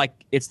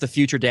the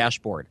future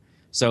dashboard.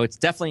 So it's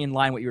definitely in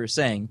line with what you were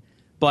saying.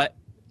 But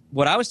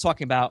what I was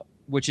talking about,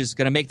 which is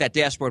going to make that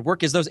dashboard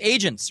work, is those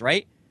agents,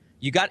 right?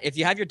 If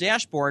you have your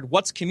dashboard,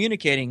 what's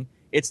communicating?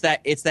 It's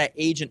that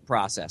agent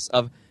process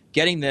of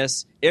getting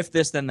this, if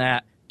this, then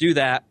that, do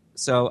that.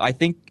 So I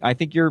think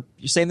you're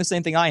saying the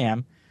same thing I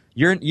am.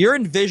 You're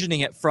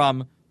envisioning it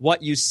from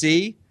what you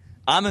see.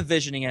 I'm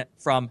envisioning it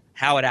from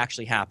how it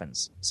actually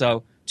happens.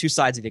 So two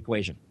sides of the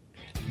equation.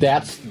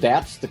 That's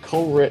the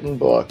co-written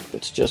book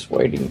that's just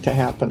waiting to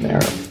happen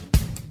there.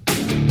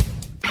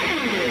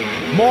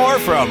 More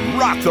from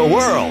Rock the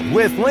World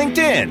with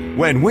LinkedIn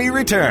when we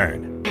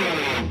return.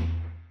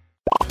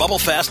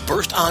 BubbleFast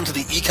burst onto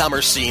the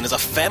e-commerce scene as a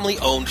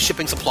family-owned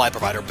shipping supply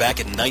provider back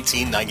in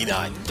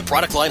 1999. The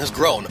product line has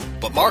grown,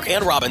 but Mark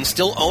and Robin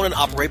still own and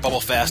operate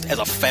BubbleFast as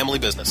a family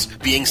business.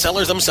 Being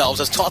sellers themselves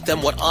has taught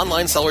them what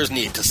online sellers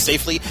need to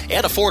safely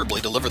and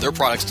affordably deliver their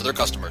products to their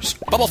customers.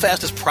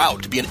 BubbleFast is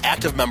proud to be an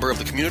active member of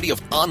the community of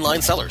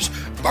online sellers.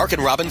 Mark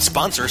and Robin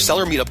sponsor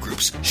seller meetup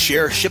groups,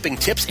 share shipping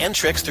tips and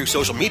tricks through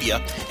social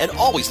media, and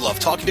always love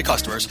talking to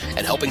customers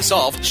and helping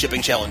solve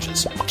shipping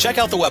challenges. Check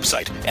out the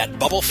website at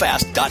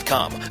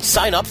bubblefast.com.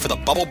 Sign up for the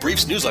Bubble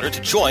Briefs newsletter to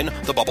join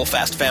the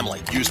BubbleFast family.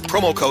 Use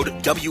promo code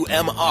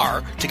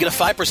WMR to get a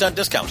 5%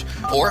 discount.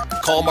 Or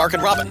call Mark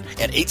and Robin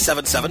at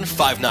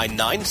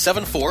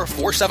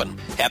 877-599-7447.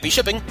 Happy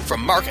shipping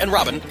from Mark and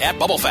Robin at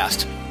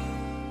BubbleFast.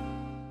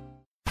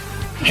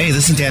 Hey,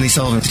 this is Danny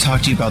Sullivan to talk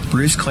to you about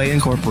Bruce Clay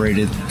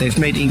Incorporated. They've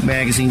made Inc.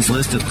 Magazine's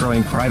list of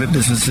growing private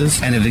businesses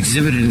and have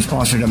exhibited and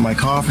sponsored at my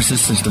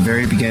conferences since the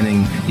very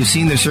beginning. You've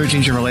seen their search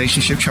engine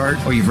relationship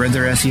chart, or you've read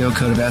their SEO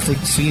code of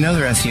ethics, so you know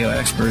they're SEO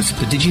experts.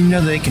 But did you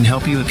know they can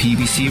help you with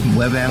PPC,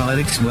 web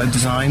analytics, web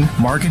design,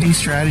 marketing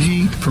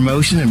strategy,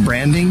 promotion, and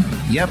branding?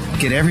 Yep,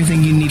 get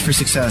everything you need for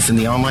success in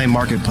the online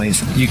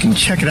marketplace. You can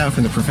check it out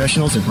from the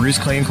professionals at Bruce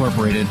Clay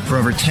Incorporated. For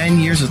over 10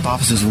 years with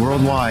offices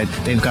worldwide,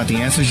 they've got the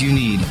answers you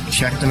need.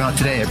 Check them out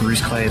today at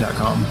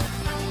bruceclay.com.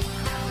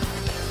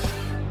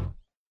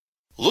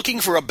 Looking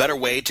for a better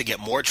way to get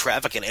more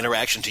traffic and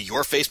interaction to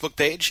your Facebook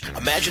page?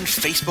 Imagine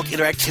Facebook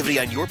interactivity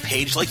on your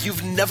page like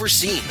you've never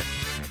seen.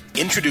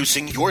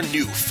 Introducing your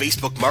new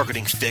Facebook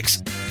marketing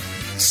fix,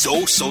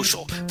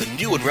 ZoSocial, the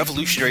new and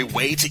revolutionary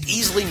way to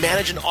easily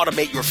manage and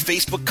automate your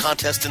Facebook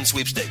contests and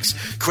sweepstakes.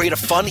 Create a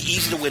fun,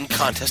 easy-to-win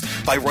contest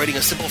by writing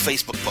a simple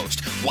Facebook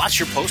post. Watch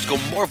your post go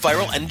more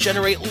viral and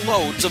generate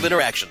loads of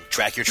interaction.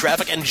 Track your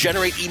traffic and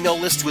generate email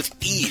lists with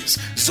ease.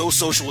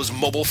 ZoSocial is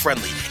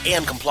mobile-friendly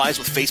and complies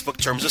with Facebook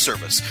Terms of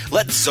Service.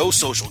 Let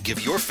ZoSocial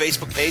give your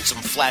Facebook page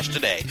some flash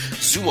today.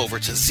 Zoom over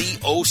to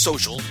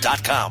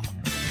ZoSocial.com.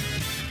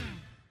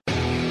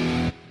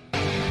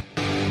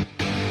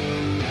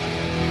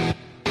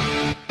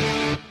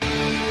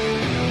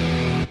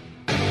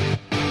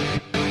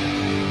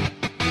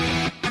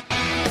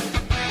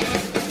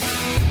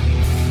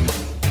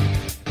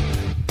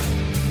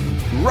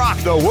 Rock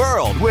the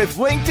world with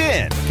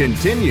LinkedIn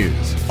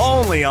continues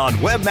only on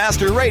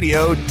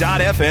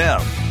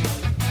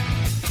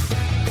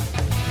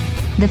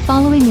webmasterradio.fm. The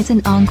following is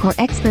an encore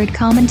expert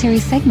commentary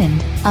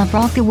segment of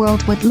Rock the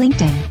World with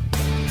LinkedIn.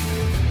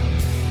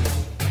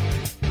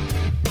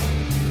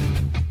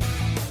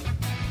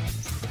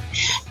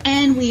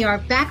 And we are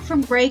back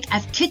from break.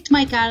 I've kicked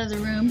Mike out of the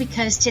room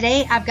because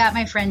today I've got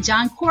my friend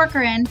John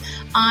Corcoran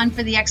on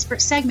for the expert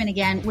segment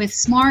again with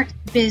Smart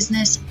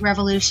Business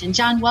Revolution.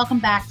 John, welcome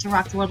back to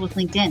Rock the World with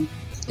LinkedIn.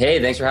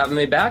 Hey, thanks for having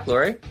me back,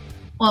 Lori.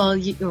 Well,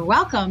 you're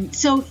welcome.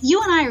 So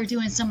you and I are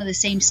doing some of the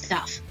same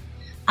stuff.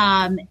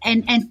 And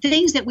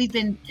things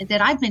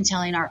that I've been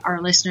telling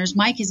our listeners,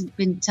 Mike has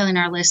been telling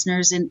our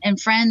listeners,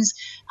 and friends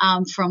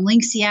from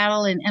Link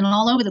Seattle and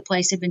all over the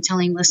place have been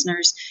telling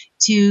listeners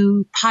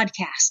to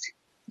podcast.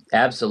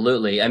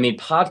 Absolutely. I mean,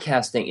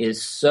 podcasting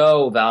is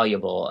so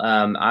valuable.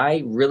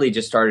 I really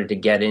just started to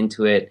get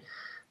into it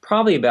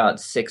probably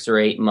about 6 or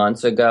 8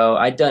 months ago.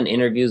 I'd done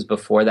interviews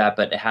before that,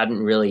 but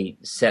hadn't really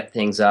set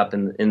things up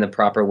in the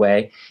proper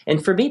way.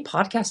 And for me,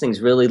 podcasting is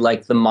really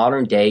like the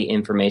modern day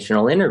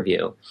informational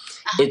interview.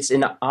 It's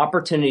an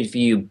opportunity for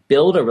you to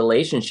build a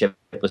relationship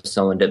with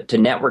someone, to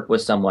network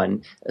with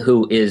someone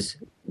who is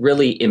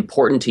really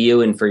important to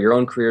you and for your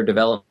own career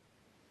development,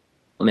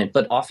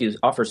 but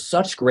offers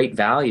such great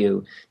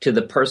value to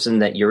the person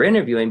that you're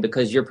interviewing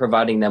because you're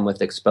providing them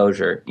with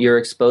exposure. You're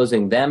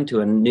exposing them to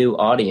a new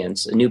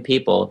audience, new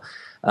people,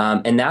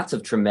 and that's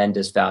of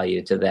tremendous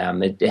value to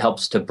them. It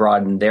helps to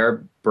broaden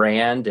their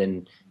brand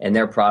and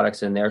their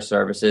products and their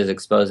services,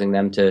 exposing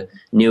them to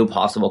new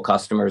possible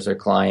customers or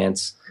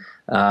clients.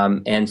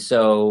 And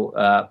so,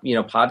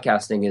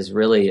 podcasting is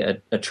really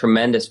a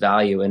tremendous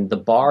value, and the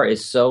bar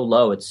is so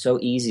low. It's so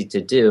easy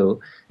to do.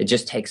 It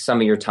just takes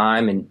some of your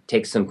time and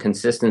takes some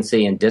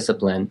consistency and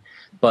discipline.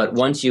 But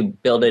once you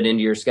build it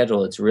into your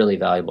schedule, it's really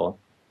valuable.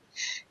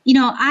 You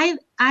know,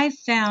 I've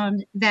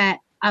found that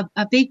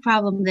a big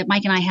problem that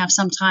Mike and I have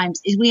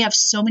sometimes is we have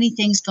so many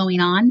things going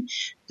on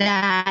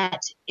that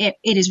it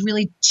is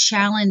really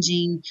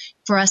challenging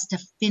for us to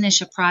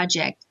finish a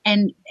project.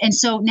 And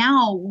so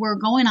now we're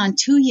going on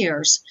 2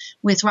 years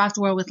with Rock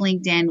the World with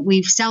LinkedIn.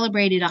 We've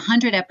celebrated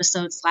 100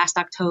 episodes last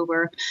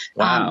October.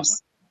 Wow.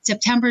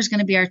 September is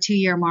going to be our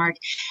 2-year mark.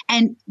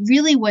 And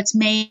really what's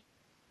made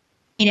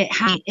it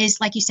happen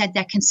is, like you said,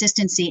 that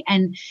consistency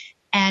and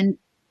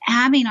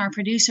having our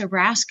producer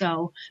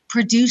Brasco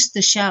produce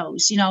the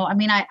shows. You know, I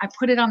mean, I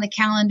put it on the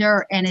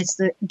calendar and it's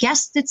the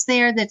guest that's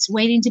there that's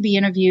waiting to be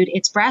interviewed.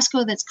 It's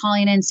Brasco that's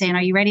calling in saying,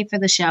 are you ready for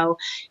the show?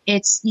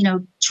 It's,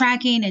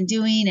 tracking and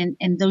doing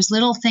and those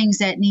little things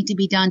that need to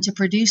be done to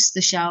produce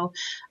the show,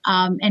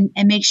 and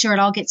make sure it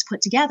all gets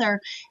put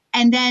together.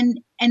 And then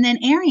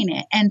airing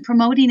it and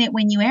promoting it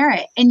when you air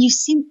it. And you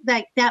seem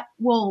like that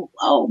will,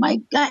 oh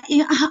my God,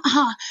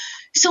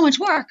 so much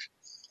work.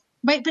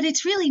 But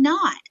it's really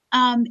not.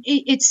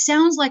 It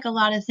sounds like a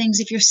lot of things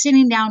if you're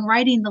sitting down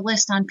writing the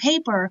list on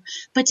paper,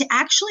 but to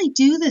actually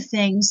do the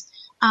things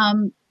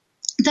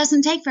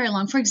doesn't take very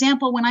long. For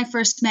example, when I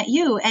first met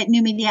you at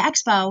New Media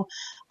Expo,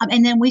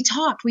 and then we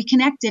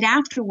connected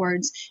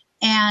afterwards,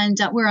 and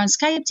we're on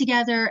Skype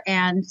together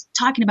and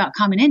talking about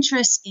common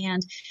interests.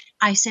 And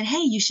I said,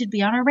 hey, you should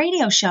be on our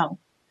radio show.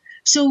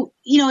 So,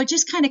 it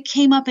just kind of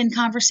came up in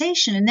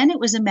conversation. And then it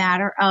was a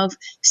matter of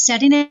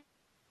setting it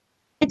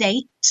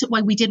date,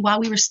 what we did while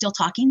we were still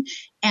talking,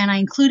 and I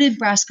included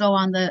Brasco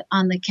on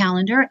the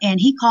calendar, and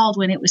he called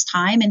when it was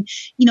time, and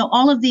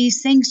all of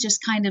these things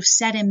just kind of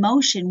set in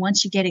motion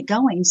once you get it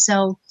going.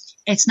 So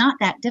it's not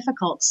that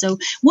difficult. So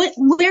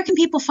where can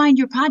people find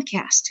your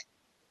podcast?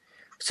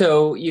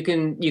 So you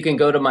can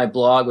go to my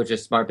blog, which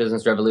is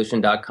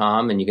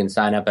smartbusinessrevolution.com, and you can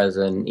sign up as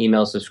an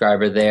email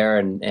subscriber there,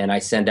 and I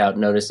send out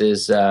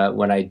notices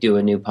when I do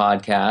a new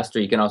podcast. Or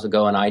you can also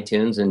go on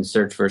iTunes and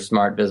search for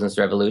Smart Business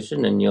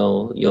Revolution, and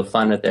you'll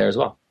find it there as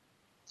well.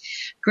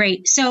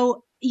 Great.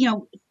 So,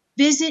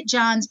 visit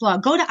John's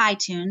blog. Go to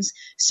iTunes,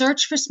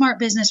 search for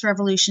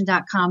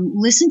smartbusinessrevolution.com,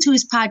 listen to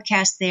his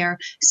podcast there,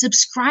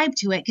 subscribe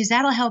to it, because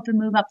that'll help him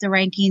move up the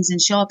rankings and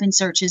show up in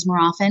searches more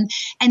often.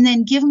 And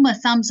then give him a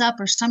thumbs up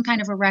or some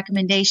kind of a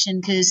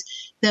recommendation, because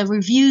the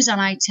reviews on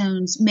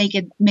iTunes make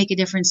a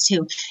difference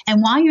too.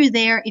 And while you're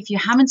there, if you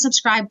haven't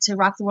subscribed to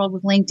Rock the World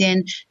with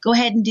LinkedIn, go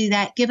ahead and do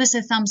that. Give us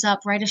a thumbs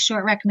up, write a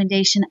short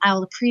recommendation.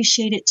 I'll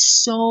appreciate it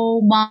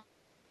so much.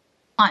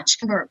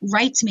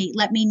 Write to me.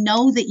 Let me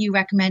know that you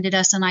recommended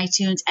us on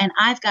iTunes, and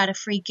I've got a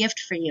free gift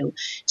for you.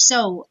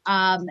 So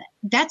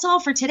that's all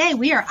for today.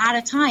 We are out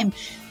of time.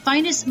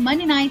 Find us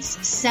Monday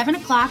nights, 7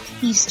 o'clock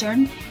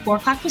Eastern, 4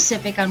 o'clock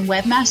Pacific on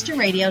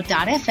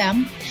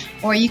webmasterradio.fm,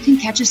 or you can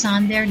catch us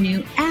on their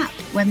new app,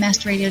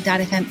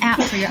 webmasterradio.fm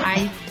app for your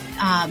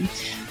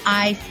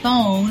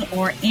iPhone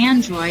or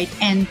Android,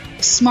 and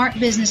Smart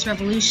Business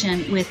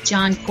Revolution with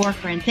John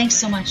Corcoran. Thanks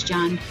so much,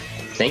 John.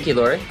 Thank you,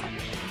 Lori.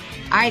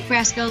 All right,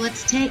 Brasco,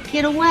 let's take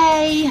it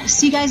away.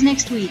 See you guys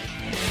next week.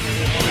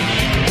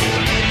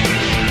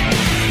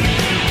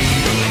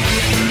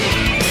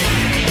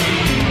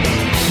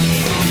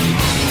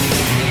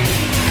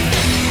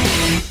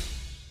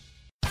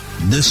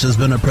 This has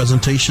been a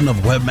presentation of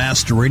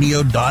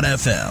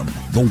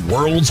WebmasterRadio.fm, the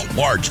world's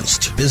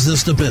largest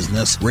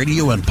business-to-business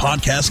radio and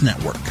podcast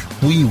network.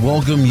 We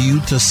welcome you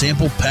to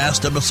sample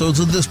past episodes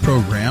of this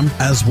program,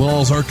 as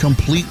well as our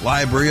complete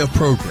library of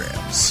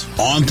programs,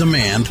 on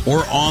demand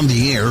or on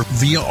the air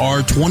via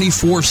our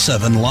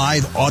 24/7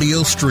 live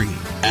audio stream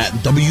at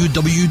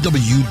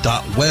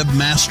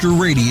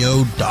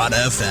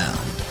www.webmasterradio.fm.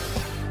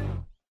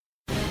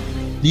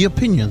 The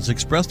opinions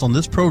expressed on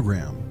this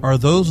program are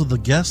those of the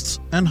guests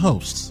and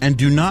hosts and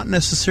do not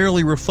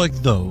necessarily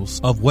reflect those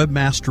of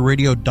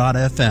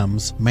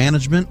WebmasterRadio.fm's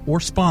management or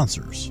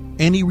sponsors.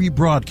 Any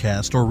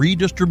rebroadcast or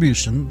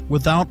redistribution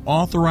without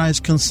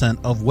authorized consent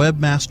of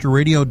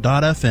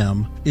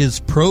WebmasterRadio.fm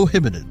is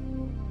prohibited.